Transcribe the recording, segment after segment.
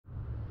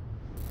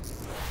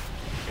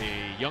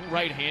a young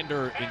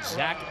right-hander in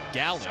Zach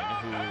Gallen,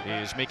 who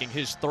is making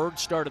his third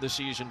start of the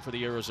season for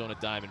the Arizona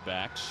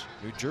Diamondbacks.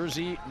 New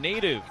Jersey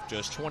native,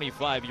 just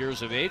 25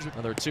 years of age.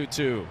 Another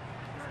 2-2.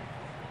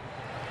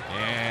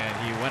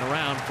 And he went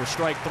around for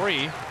strike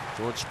three.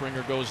 George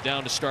Springer goes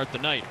down to start the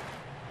night.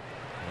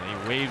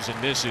 And he waves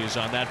and misses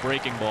on that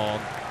breaking ball.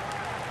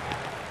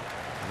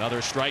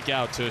 Another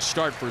strikeout to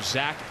start for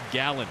Zach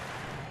Gallen.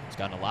 He's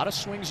gotten a lot of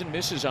swings and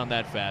misses on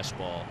that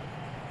fastball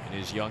in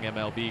his young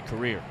MLB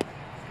career.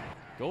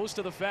 Goes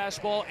to the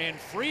fastball and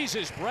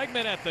freezes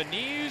Bregman at the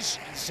knees.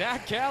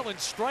 Zach Gallen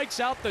strikes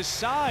out the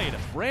side.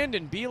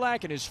 Brandon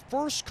Bielak in his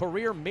first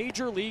career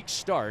major league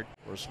start.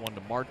 First one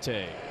to Marte.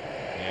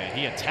 And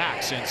he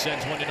attacks and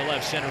sends one into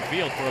left center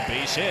field for a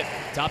base hit.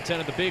 Top 10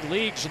 of the big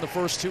leagues in the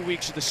first 2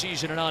 weeks of the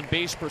season in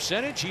on-base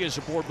percentage. He is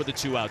aboard with a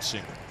 2-out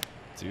single.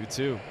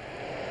 2-2.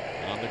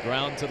 On the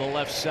ground to the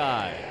left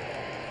side.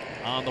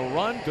 On the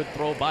run, good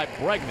throw by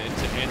Bregman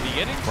to end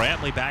the inning.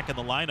 Brantley back in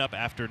the lineup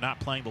after not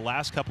playing the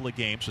last couple of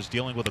games, was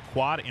dealing with a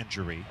quad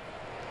injury.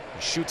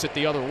 He shoots it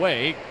the other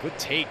way. Good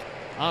take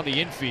on the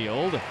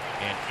infield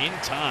and in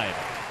time.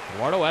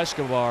 Eduardo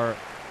Escobar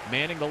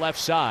manning the left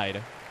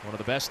side. One of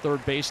the best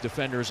third base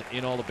defenders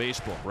in all of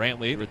baseball.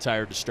 Brantley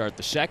retired to start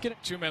the second.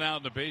 2 men out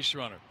and a base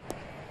runner.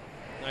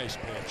 Nice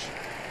pitch.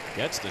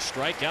 Gets the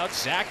strikeout.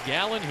 Zach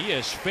Gallen, he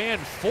has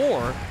fanned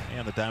 4.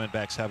 And the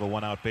Diamondbacks have a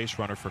 1-out base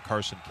runner for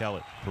Carson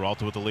Kellett.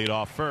 Peralta with the lead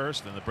off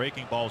first, and the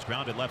breaking ball is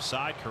grounded left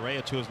side.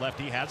 Correa to his left.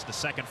 He heads to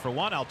second for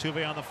 1.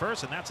 Altuve on the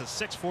first, and that's a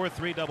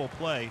 6-4-3 double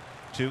play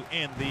to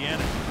end the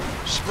inning.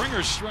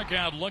 Springer struck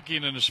out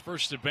looking in his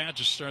first at bat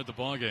to start the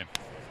ballgame.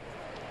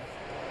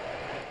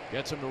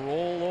 Gets him to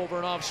roll over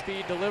an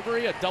off-speed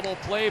delivery, a double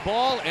play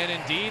ball, and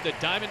indeed the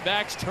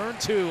Diamondbacks turn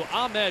 2.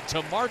 Ahmed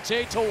to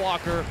Marte to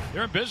Walker.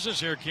 They're in business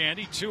here,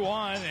 Candy. 2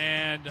 on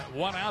and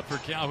 1 out for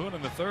Calhoun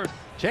in the third.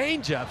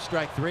 Changeup,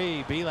 strike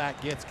 3.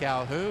 Bielak gets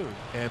Calhoun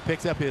and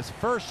picks up his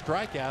first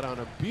strikeout on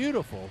a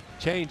beautiful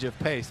change of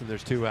pace, and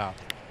there's 2 out.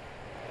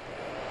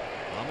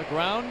 On the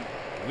ground,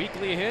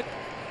 weakly hit.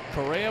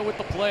 Correa with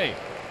the play.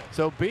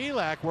 So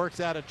Bielak works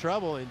out of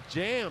trouble and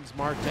jams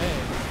Marte.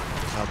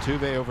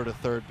 Altuve over to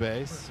third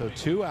base, so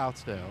 2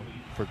 outs now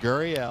for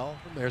Gurriel.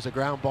 There's a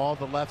ground ball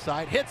to the left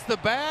side, hits the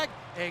bag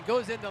and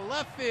goes into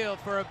left field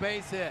for a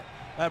base hit.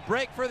 A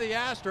break for the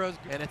Astros,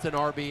 and it's an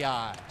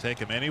RBI. Take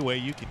him any way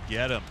you can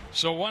get him.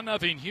 So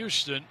 1-0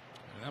 Houston,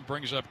 and that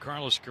brings up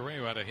Carlos Correa,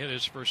 who had to hit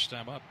his first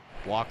time up.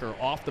 Walker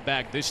off the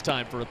bag this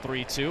time for a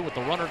 3-2 with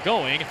the runner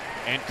going,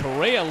 and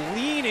Correa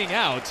leaning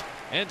out,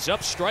 ends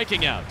up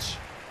striking out.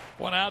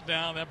 1 out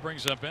now. That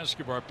brings up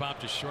Escobar,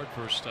 popped to short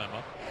first time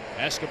up.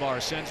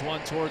 Escobar sends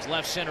one towards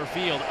left center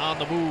field. On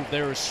the move,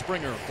 there is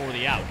Springer for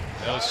the out.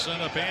 They'll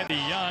send up Andy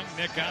Young,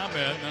 Nick Ahmed,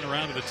 and then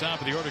around to the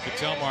top of the order,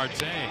 Ketel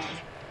Marte.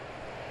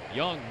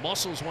 Young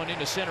muscles one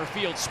into center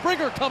field.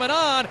 Springer coming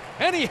on,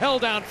 and he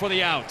held down for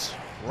the out.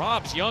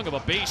 Robs Young of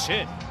a base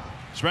hit.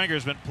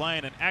 Springer's been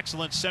playing an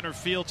excellent center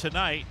field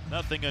tonight.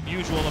 Nothing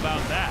unusual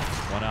about that.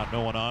 1 out,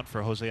 no one on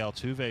for Jose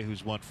Altuve,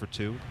 who's 1 for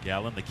 2.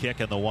 Gallen the kick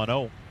and the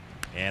 1-0.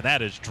 And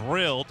that is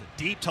drilled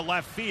deep to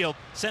left field,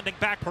 sending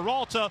back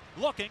Peralta,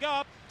 looking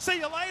up. See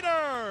you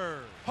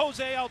later!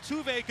 Jose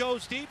Altuve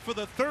goes deep for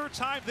the 3rd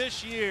time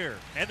this year,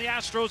 and the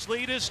Astros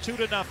lead is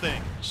 2-0.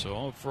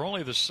 So for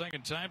only the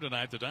 2nd time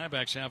tonight, the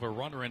Diamondbacks have a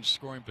runner in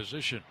scoring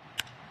position.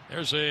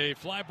 There's a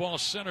fly ball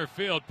center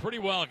field, pretty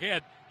well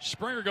hit.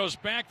 Springer goes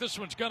back. This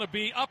one's going to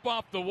be up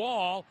off the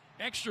wall.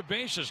 Extra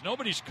bases.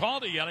 Nobody's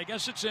called it yet. I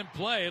guess it's in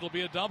play. It'll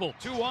be a double.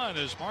 2-1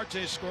 as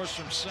Marte scores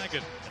from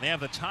second. And they have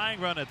the tying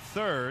run at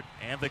third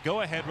and the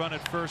go-ahead run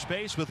at first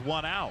base with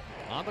 1 out.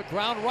 On the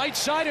ground, right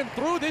side and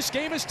through. This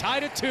game is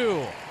tied at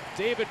 2.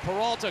 David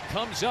Peralta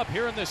comes up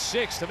here in the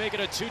 6th to make it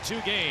a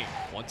 2-2 game.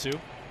 1-2.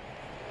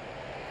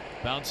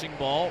 Bouncing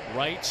ball,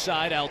 right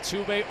side.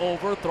 Altuve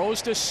over,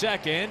 throws to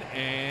second,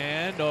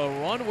 and a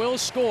run will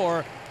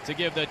score to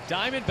give the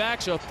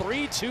Diamondbacks a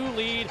 3-2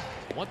 lead.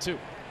 1-2.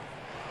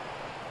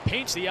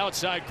 Paints the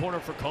outside corner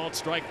for called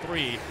strike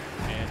 3,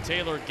 and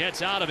Taylor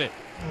gets out of it.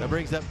 That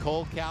brings up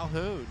Kole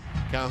Calhoun.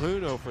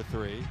 Calhoun 0 for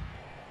 3.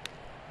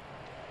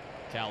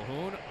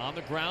 Calhoun on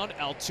the ground.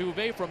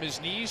 Altuve from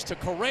his knees to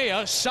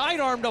Correa.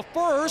 Sidearm to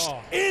first.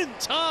 In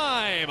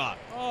time.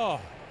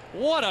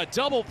 What a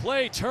double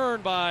play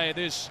turn by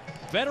this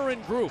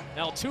veteran group.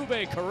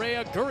 Altuve,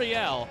 Correa,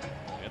 Gurriel.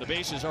 And the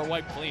bases are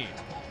wiped clean.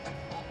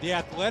 The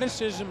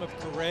athleticism of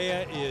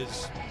Correa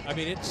is, I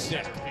mean, it's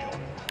sick.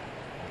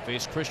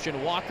 Face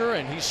Christian Walker,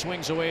 and he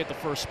swings away at the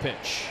first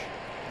pitch.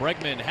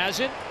 Bregman has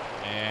it,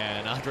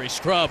 and Andre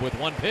Scrub with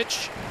 1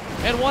 pitch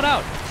and 1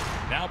 out.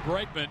 Now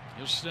Bregman,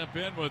 he'll step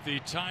in with the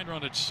tying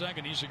run at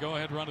second. He's a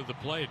go-ahead run at the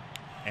plate.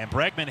 And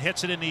Bregman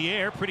hits it in the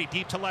air, pretty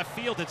deep to left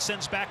field. It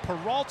sends back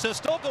Peralta,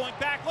 still going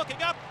back,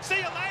 looking up. See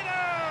you later!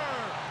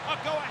 A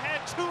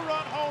go-ahead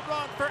 2-run home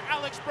run for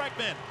Alex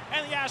Bregman.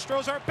 And the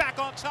Astros are back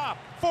on top,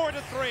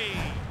 4-3.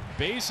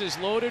 Bases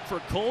loaded for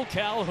Kole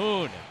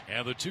Calhoun.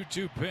 And the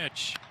 2-2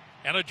 pitch.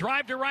 And a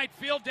drive to right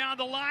field down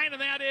the line,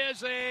 and that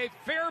is a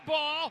fair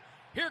ball.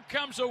 Here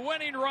comes a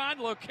winning run.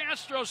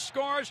 LoCastro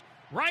scores.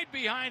 Right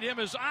behind him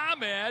is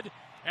Ahmed.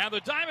 And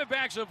the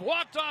Diamondbacks have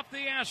walked off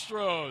the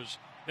Astros.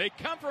 They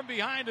come from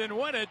behind and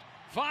win it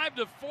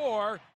 5-4.